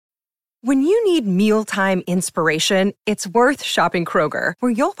When you need mealtime inspiration, it's worth shopping Kroger,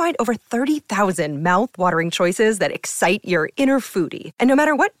 where you'll find over 30,000 mouth-watering choices that excite your inner foodie. And no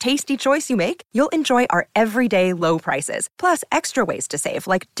matter what tasty choice you make, you'll enjoy our everyday low prices, plus extra ways to save,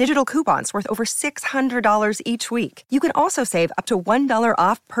 like digital coupons worth over $600 each week. You can also save up to $1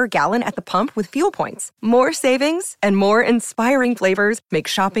 off per gallon at the pump with fuel points. More savings and more inspiring flavors make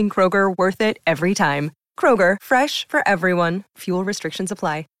shopping Kroger worth it every time. Kroger, fresh for everyone. Fuel restrictions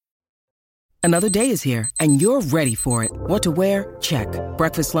apply. Another day is here, and you're ready for it. What to wear? Check.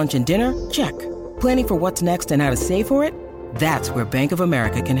 Breakfast, lunch, and dinner? Check. Planning for what's next and how to save for it? That's where Bank of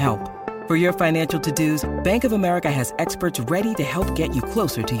America can help. For your financial to-dos, Bank of America has experts ready to help get you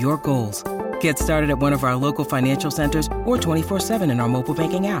closer to your goals. Get started at one of our local financial centers or 24/7 in our mobile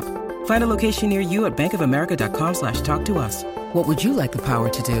banking app. Find a location near you at bankofamerica.com/talktous. What would you like the power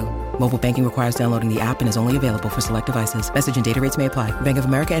to do? Mobile banking requires downloading the app and is only available for select devices. Message and data rates may apply. Bank of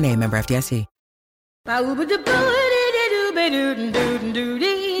America NA, member FDIC.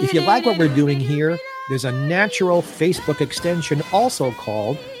 If you like what we're doing here, there's a natural Facebook extension also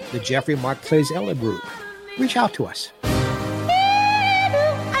called the Jeffrey Mark Plays Ella Group. Reach out to us.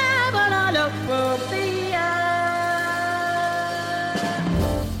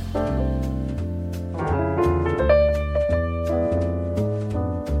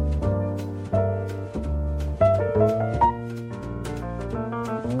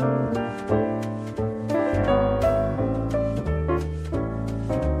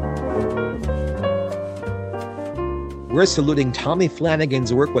 We're saluting Tommy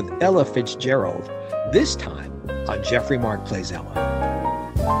Flanagan's work with Ella Fitzgerald, this time on Jeffrey Mark Plays Ella.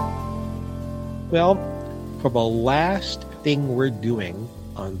 Well, for the last thing we're doing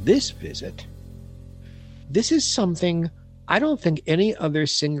on this visit, this is something I don't think any other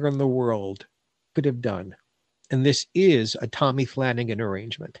singer in the world could have done. And this is a Tommy Flanagan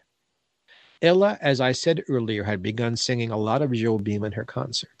arrangement. Ella, as I said earlier, had begun singing a lot of Jobim in her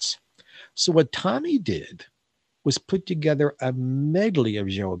concerts. So what Tommy did was put together a medley of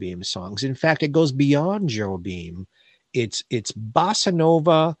Jobim songs. In fact, it goes beyond Jobim. It's bossa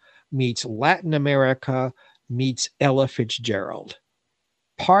nova meets Latin America meets Ella Fitzgerald.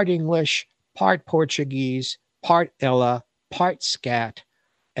 Part English, part Portuguese, part Ella, part scat,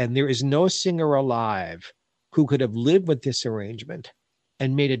 and there is no singer alive who could have lived with this arrangement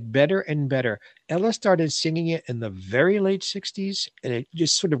and made it better and better. Ella started singing it in the very late 60s, and it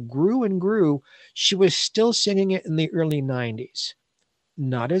just sort of grew and grew. She was still singing it in the early 90s.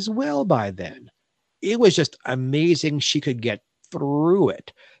 Not as well by then. It was just amazing she could get through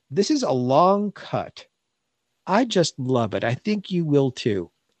it. This is a long cut. I just love it. I think you will too.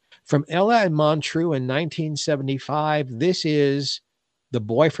 From Ella and Montreux in 1975, this is The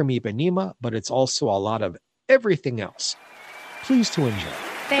Boy from Ipanema, but it's also a lot of everything else. Please to enjoy.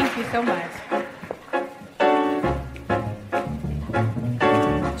 Thank you so much.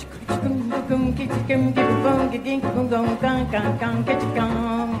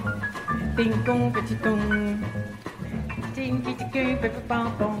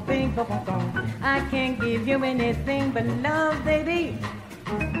 I can't give you anything but love, baby.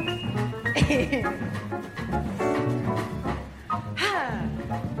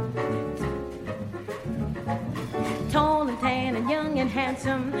 Tall and tan and young and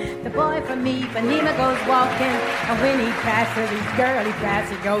handsome, the boy from Ipanema goes walking, and when he passes his girl, he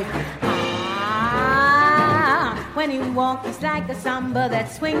passes, goes, ah. When he walks, he's like a samba that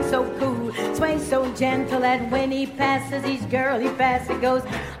swings so cool, sways so gentle, and when he passes his girl, he passes, goes,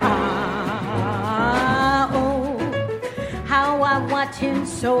 ah, oh. How I watch him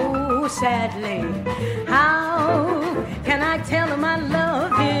so sadly. How can I tell him I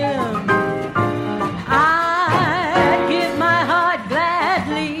love him? I'd give my heart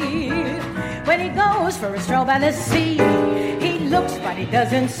gladly when he goes for a stroll by the sea. He looks but he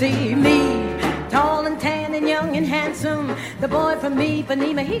doesn't see me. Tall and tan and young and handsome, the boy from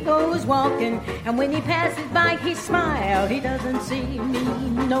Ipanema, he goes walking, and when he passes by, he smiles. He doesn't see me,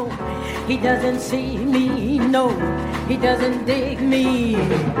 no. He doesn't see me, no. He doesn't dig me.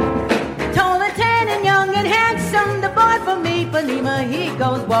 Tall and tan and young and handsome, the boy from Ipanema, he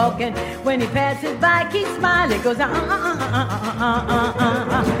goes walking. When he passes by, keep smiling. He goes,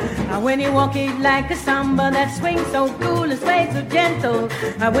 When he walks, he's like a samba that swings so cool and sways so gentle.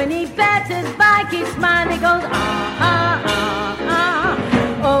 When he passes by, keep smiling. He goes,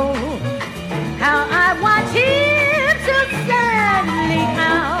 Oh, how I watch him so sadly.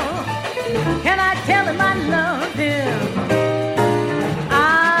 How can I tell him I love him?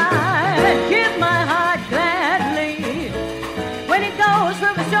 Give my heart gladly when he goes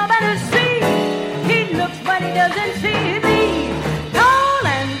from the shore by the sea. He looks but he doesn't see me. Tall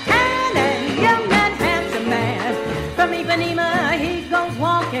and tan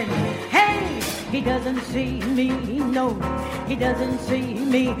he doesn't see me, no, he doesn't see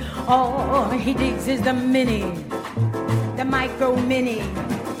me. All he digs is the mini, the micro mini.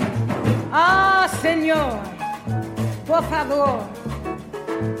 Ah, senor, por favor,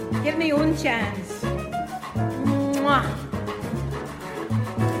 give me un chance. Mwah.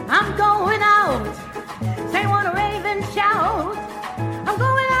 I'm going out, say what a raven shout. I'm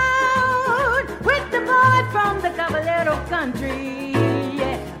going out with the boy from the Caballero country,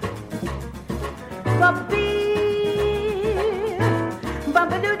 yeah.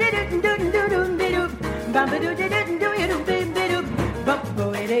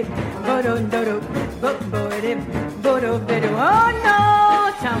 Oh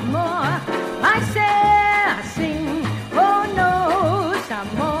no, some more, I say, I sing. Oh no, some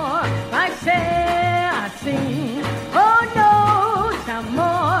more, I say, I sing. Oh no, some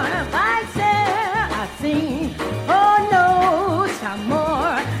more, I say, I sing. Oh no, some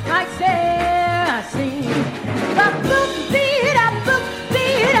more, I say, I sing. Ba-boop, beat-a-boop,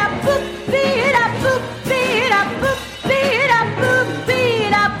 beat-a-boop, beat-a-boop, beat-a-boop, beat-a-boop,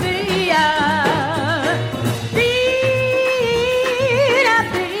 beat-a-beat-a.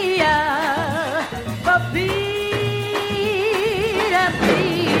 Beat-a-beat-a, ba-beat-a-beat-a.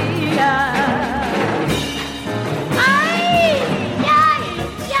 Ay, ay,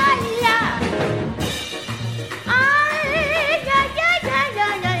 ay, ay. Ay, ay, ay, ay,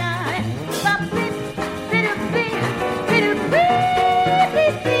 ay, ay, ay. Ba-beep, beat-a-beat,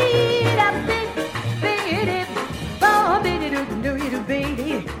 beat-a-beat, beat-a-beat, beat-a-beat,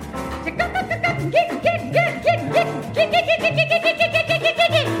 ba-beat-a-doo-doo-doo-doo-doo-beat.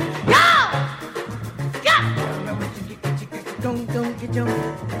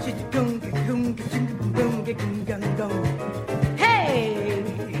 Hey,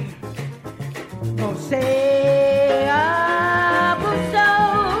 você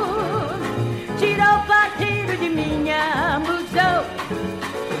abusou, tirou partido de minha abusou,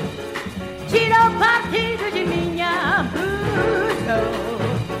 tirou partido de minha abusou,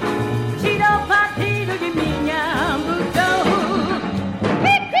 tirou partido de minha abusou.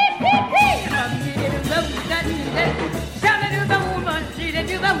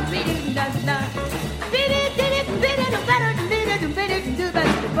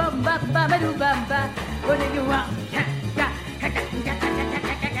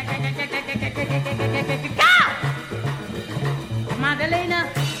 Madalena,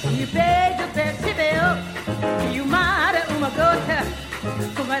 mi beijo percebeu que o mar é uma gota,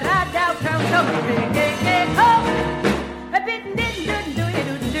 como a rada o cão,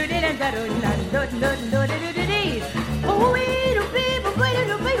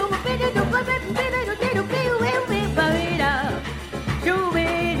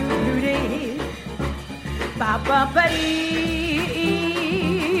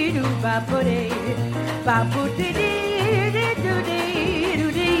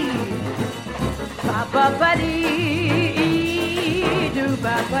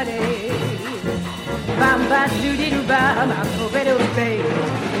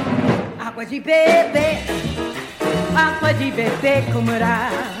 água de beber, água de beber como era,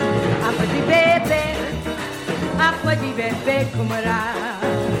 água de beber, água de beber como era.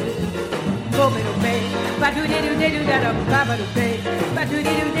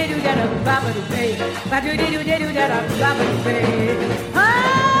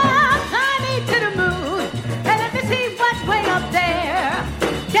 Ah, fly me to the moon and let me see what's way up there.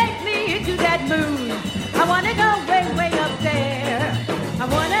 Take me to that moon. I wanna go way, way up there. I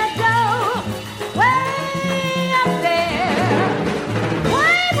wanna go way up there.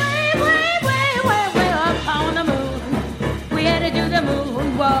 Way, way, way, way, way, way up on the moon. We had to do the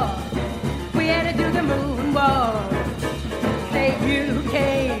moon walk. We had to do the moonwalk. Say you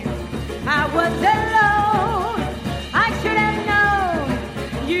came, I was alone. I should have known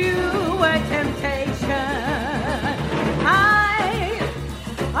you were temptation.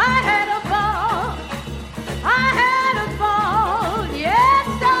 I had a ball. I had a ball. Yes,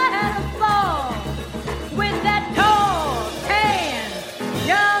 I had a ball with that tall, tan,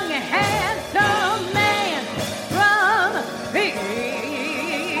 young, handsome man from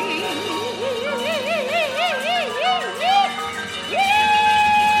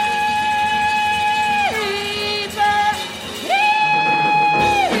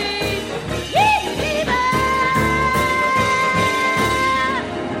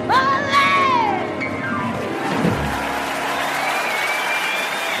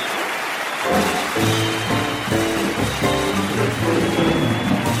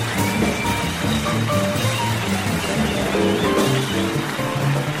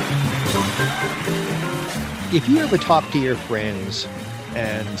If you ever talk to your friends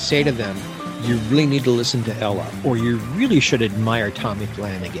and say to them, you really need to listen to Ella, or you really should admire Tommy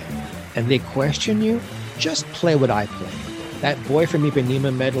Flanagan, and they question you, just play what I play. That Boy from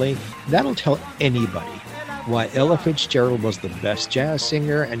Ipanema medley, that'll tell anybody why Ella Fitzgerald was the best jazz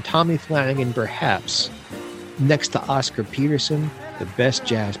singer and Tommy Flanagan perhaps, next to Oscar Peterson, the best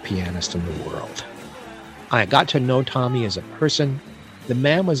jazz pianist in the world. I got to know Tommy as a person. The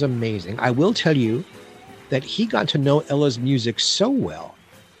man was amazing. I will tell you that he got to know Ella's music so well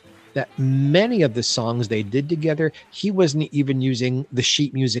that many of the songs they did together, he wasn't even using the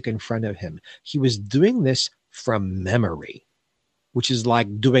sheet music in front of him. He was doing this from memory, which is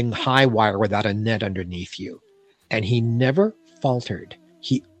like doing high wire without a net underneath you. And he never faltered.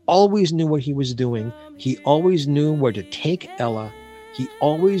 He always knew what he was doing. He always knew where to take Ella. He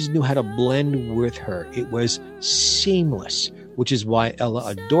always knew how to blend with her. It was seamless, which is why Ella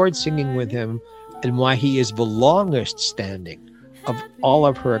adored singing with him and why he is the longest standing of all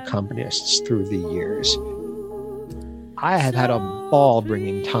of her accompanists through the years. I have had a ball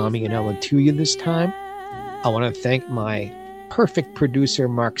bringing Tommy and Ella to you this time. I want to thank my perfect producer,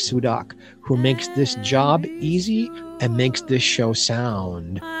 Mark Sudak, who makes this job easy and makes this show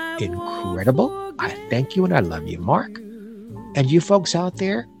sound incredible. I thank you and I love you, Mark. And you folks out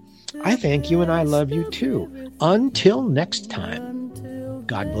there, I thank you and I love you too. Until next time,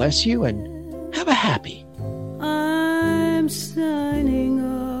 God bless you and have a happy. I'm signing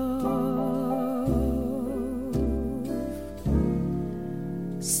off.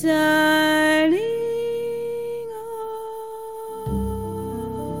 Signing off.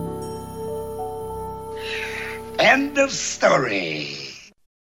 End of story.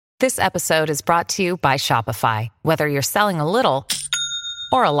 This episode is brought to you by Shopify. Whether you're selling a little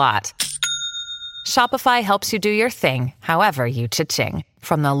or a lot, Shopify helps you do your thing, however you cha-ching.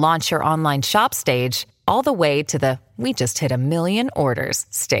 From the launch your online shop stage, all the way to the we just hit 1 million orders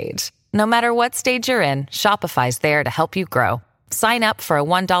stage. No matter what stage you're in, Shopify's there to help you grow. Sign up for a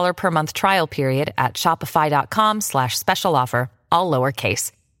 $1 per month trial period at shopify.com/special offer, all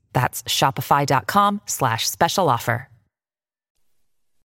lowercase. That's shopify.com/special offer.